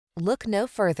Look no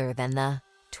further than the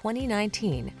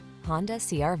 2019 Honda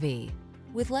CR-V.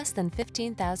 With less than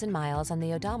 15,000 miles on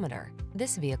the odometer,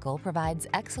 this vehicle provides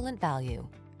excellent value.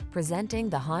 Presenting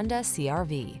the Honda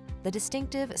CR-V, the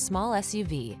distinctive small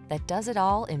SUV that does it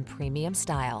all in premium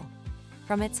style.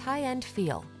 From its high-end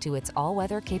feel to its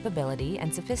all-weather capability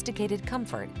and sophisticated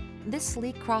comfort, this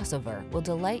sleek crossover will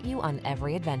delight you on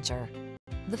every adventure.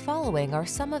 The following are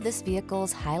some of this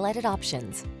vehicle's highlighted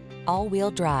options: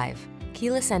 all-wheel drive,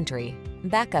 keyless entry,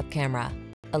 backup camera,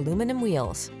 aluminum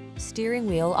wheels, steering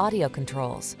wheel audio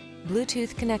controls,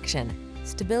 Bluetooth connection,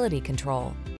 stability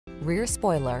control, rear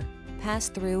spoiler,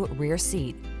 pass-through rear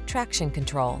seat, traction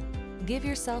control. Give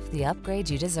yourself the upgrade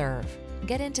you deserve.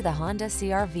 Get into the Honda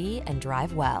CR-V and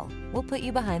drive well. We'll put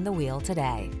you behind the wheel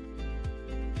today.